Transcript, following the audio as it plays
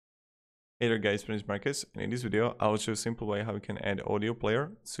Hey there guys, my name is Marcus, and in this video I'll show you a simple way how you can add audio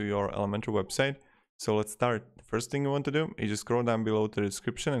player to your Elementor website. So let's start. The first thing you want to do is just scroll down below to the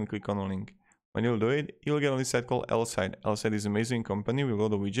description and click on the link. When you'll do it, you'll get on this site called L-Site. L-Site is an amazing company with a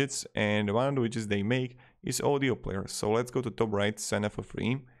lot of widgets, and one of the widgets they make is audio player. So let's go to top right, sign up for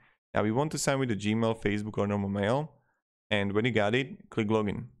free. Now we want to sign with the Gmail, Facebook or normal mail, and when you got it, click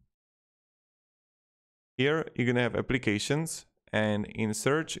login. Here you're gonna have applications. And in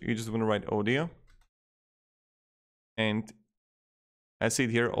search, you just want to write audio. And I see it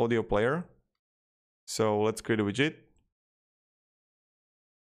here, audio player. So let's create a widget.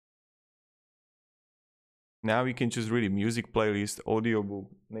 Now you can choose really music playlist, audiobook,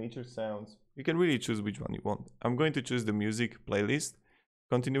 nature sounds. You can really choose which one you want. I'm going to choose the music playlist.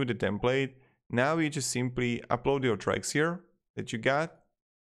 Continue with the template. Now you just simply upload your tracks here that you got.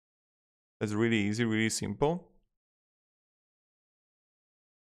 That's really easy, really simple.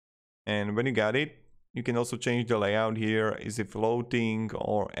 And when you got it, you can also change the layout here. Is it floating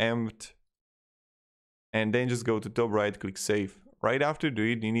or empty? And then just go to top right, click save. Right after you do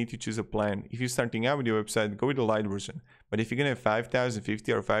it, you need to choose a plan. If you're starting out with your website, go with the light version. But if you're gonna have 5,000,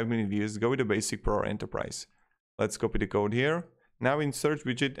 50 or 5 million views, go with the basic pro or enterprise. Let's copy the code here. Now in search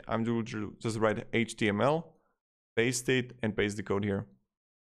widget, I'm going to just write HTML, paste it and paste the code here.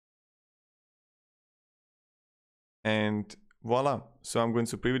 And voila. So I'm going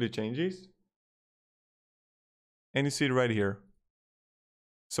to preview the changes. And you see it right here.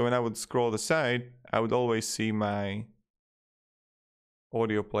 So when I would scroll the side, I would always see my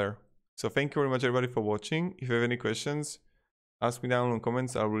audio player. So thank you very much everybody for watching. If you have any questions, ask me down in the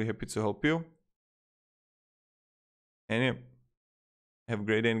comments. I'll be really happy to help you. And yeah, have a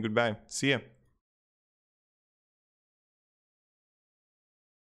great day and goodbye. See ya.